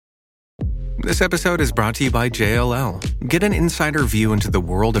This episode is brought to you by JLL. Get an insider view into the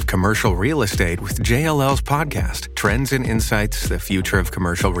world of commercial real estate with JLL's podcast, Trends and Insights, the Future of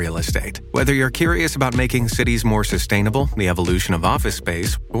Commercial Real Estate. Whether you're curious about making cities more sustainable, the evolution of office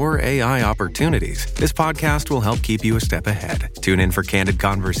space, or AI opportunities, this podcast will help keep you a step ahead. Tune in for candid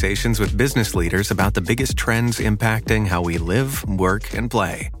conversations with business leaders about the biggest trends impacting how we live, work, and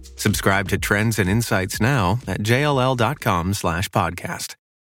play. Subscribe to Trends and Insights now at jll.com/podcast.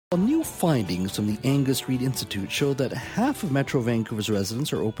 Well, new findings from the Angus Reid Institute show that half of Metro Vancouver's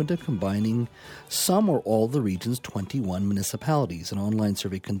residents are open to combining some or all of the region's 21 municipalities. An online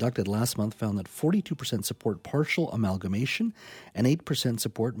survey conducted last month found that 42% support partial amalgamation and 8%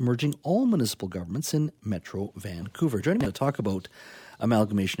 support merging all municipal governments in Metro Vancouver. Joining me to talk about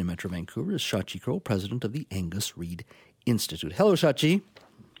amalgamation in Metro Vancouver is Shachi Kurl, president of the Angus Reid Institute. Hello, Shachi.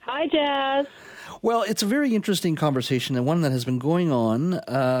 Hi, Jazz. Well, it's a very interesting conversation and one that has been going on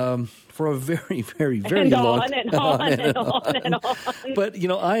for a very, very, very long time. And on. But, you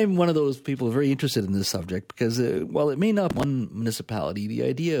know, I'm one of those people very interested in this subject because while it may not be one municipality, the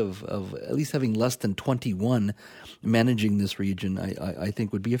idea of at least having less than 21 managing this region, I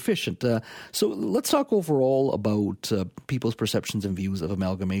think would be efficient. So let's talk overall about people's perceptions and views of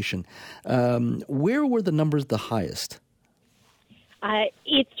amalgamation. Where were the numbers the highest?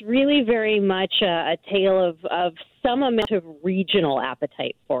 It's really very much a tale of some amount of regional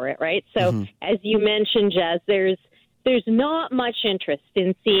appetite for it, right? So as you mentioned, Jazz, there's not much interest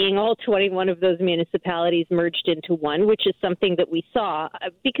in seeing all 21 of those municipalities merged into one, which is something that we saw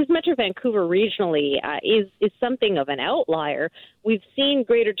because Metro Vancouver regionally is something of an outlier. We've seen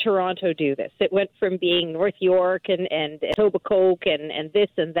Greater Toronto do this. It went from being North York and Etobicoke and this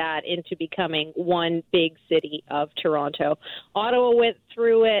and that into becoming one big city of Toronto. Ottawa went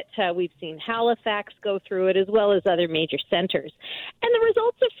through it. We've seen Halifax go through it, as well as other major centers. And the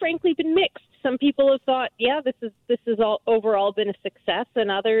results have frankly been mixed. Some people have thought, yeah, this has all overall been a success,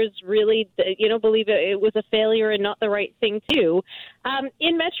 and others really, believe it was a failure and not the right thing to do.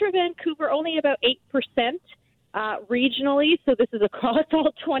 In Metro Vancouver, only about 8% regionally, so this is across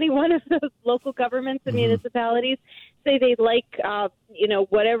all 21 of those local governments and municipalities, say they'd like,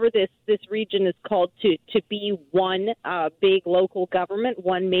 whatever this region is called to be one big local government,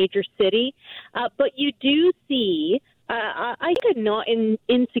 one major city. But you do see I think a not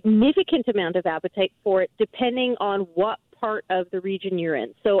insignificant amount of appetite for it, depending on what part of the region you're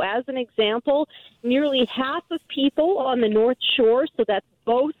in. So as an example, nearly half of people on the North Shore, so that's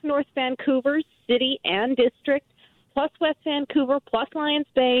both North Vancouver city and district, plus West Vancouver, plus Lions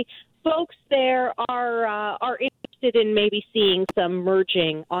Bay, folks there are interested in maybe seeing some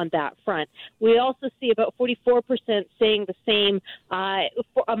merging on that front. We also see about 44% saying the same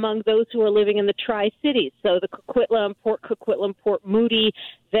among those who are living in the Tri-Cities. So the Coquitlam, Port Moody,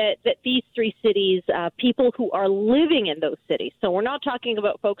 that these three cities, people who are living in those cities. So we're not talking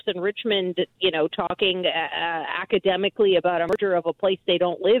about folks in Richmond, talking academically about a merger of a place they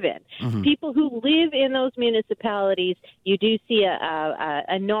don't live in. People who live in those municipalities, you do see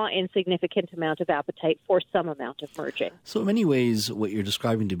a not insignificant amount of appetite for some amount of merging. So in many ways, what you're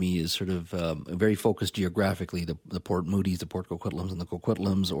describing to me is sort of very focused geographically, the Port Moody's, the Port Coquitlams, and the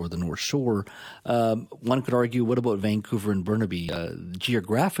Coquitlams, or the North Shore. One could argue, what about Vancouver and Burnaby?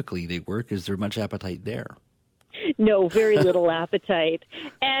 Geographically, they work. Is there much appetite there? No, very little appetite.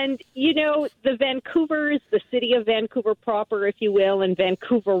 And, the Vancouvers, the city of Vancouver proper, if you will, and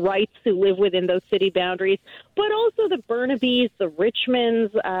Vancouverites who live within those city boundaries, but also the Burnabys, the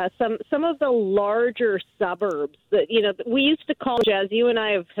Richmonds, some of the larger suburbs that, we used to call, Jazz, you and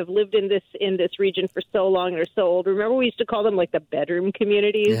I have lived in this region for so long and are so old. Remember, we used to call them like the bedroom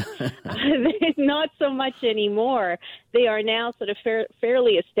communities? Yeah. Not so much anymore. They are now sort of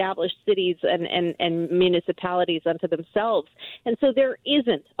fairly established cities and municipalities unto themselves. And so there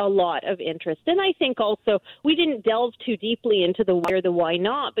isn't a lot of interest. And I think also we didn't delve too deeply into the why or the why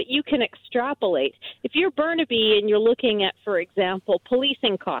not, but you can extrapolate. If you're Burnaby and you're looking at, for example,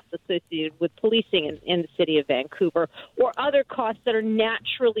 policing costs associated with policing in the city of Vancouver, or other costs that are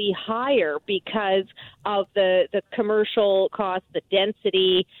naturally higher because of the commercial costs, the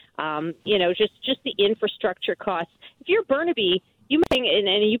density, just the infrastructure costs. If you're Burnaby, you pay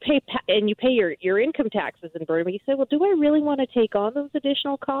your income taxes in Burnaby. You say, well, do I really want to take on those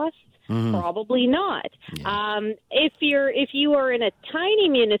additional costs? Probably not. Yeah. If you are in a tiny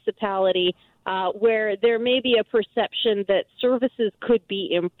municipality, where there may be a perception that services could be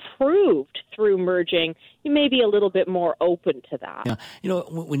improved through merging, you may be a little bit more open to that. Yeah.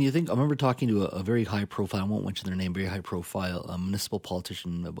 When you think, I remember talking to a very high-profile, I won't mention their name, very high-profile municipal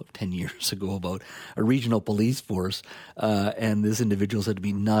politician about 10 years ago about a regional police force, and this individual said to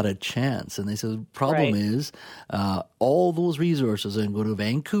me, not a chance. And they said, the problem is all those resources are going to go to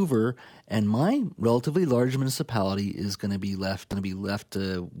Vancouver, and my relatively large municipality is going to be left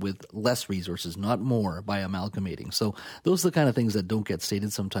with less resources, not more, by amalgamating. So those are the kind of things that don't get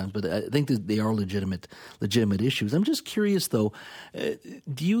stated sometimes, but I think that they are legitimate issues. I'm just curious, though,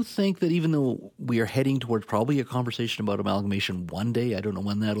 do you think that even though we are heading towards probably a conversation about amalgamation one day, I don't know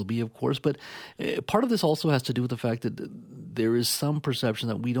when that'll be, of course, but part of this also has to do with the fact that there is some perception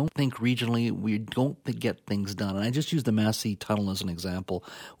that we don't think regionally, we don't get things done. And I just use the Massey Tunnel as an example.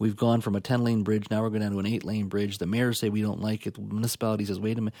 We've gone from a 10-lane bridge, now we're going down to an 8-lane bridge. The mayors say we don't like it. The municipality says,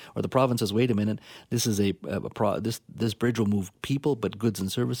 wait a minute, or the province says, wait a minute, this is this bridge will move people, but goods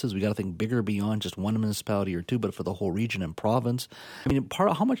and services. We got to think bigger beyond just one municipality or two, but for the whole region and province. I mean,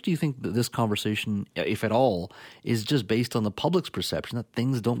 how much do you think that this conversation, if at all, is just based on the public's perception that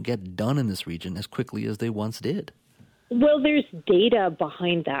things don't get done in this region as quickly as they once did? Well, there's data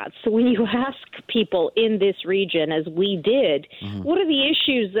behind that. So when you ask people in this region, as we did, what are the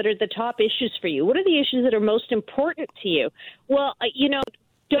issues that are the top issues for you? What are the issues that are most important to you? Well,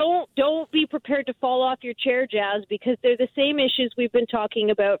 don't be prepared to fall off your chair, Jazz, because they're the same issues we've been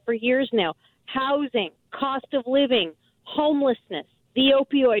talking about for years now. Housing, cost of living, homelessness, the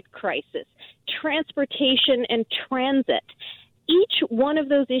opioid crisis, transportation and transit. Each one of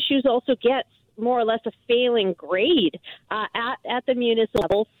those issues also gets more or less a failing grade at the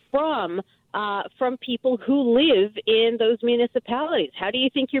municipal level from people who live in those municipalities. How do you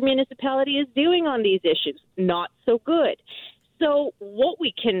think your municipality is doing on these issues? Not so good. So what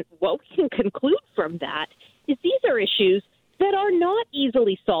we can conclude from that is these are issues that are not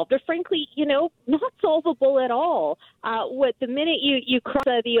easily solved, or frankly, not solvable at all. The minute you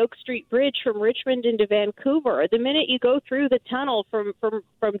cross the Oak Street Bridge from Richmond into Vancouver, or the minute you go through the tunnel from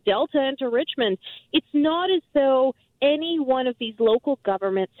Delta into Richmond, it's not as though any one of these local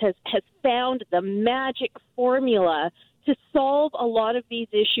governments has found the magic formula to solve a lot of these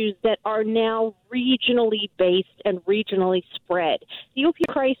issues that are now regionally based and regionally spread. The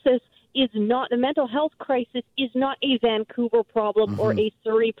opioid crisis is not, the mental health crisis is not a Vancouver problem or a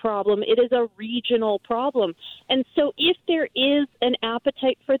Surrey problem. It is a regional problem. And so if there is an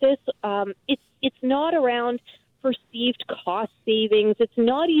appetite for this, it's not around perceived cost savings. It's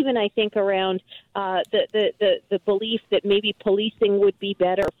not even, I think, around the belief that maybe policing would be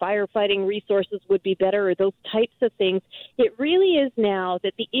better, firefighting resources would be better, or those types of things. It really is now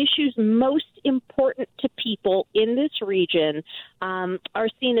that the issues most important to people in this region are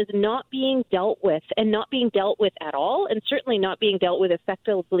seen as not being dealt with, and not being dealt with at all, and certainly not being dealt with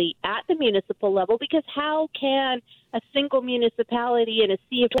effectively at the municipal level, because how can a single municipality in a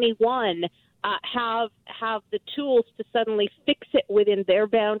sea of 21 have the tools to suddenly fix it within their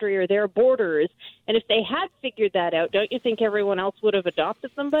boundary or their borders? And if they had figured that out, don't you think everyone else would have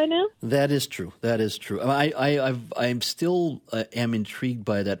adopted them by now? That is true. I'm still am intrigued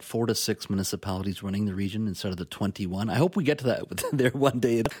by that 4 to 6 municipalities running the region instead of the 21. I hope we get to that there one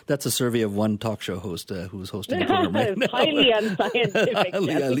day. That's a survey of one talk show host who is hosting the program right now. Highly unscientific.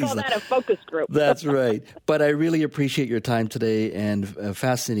 We call that a focus group. That's right. But I really appreciate your time today and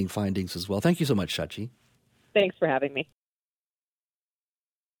fascinating findings as well. Thank you so much, Shachi. Thanks for having me.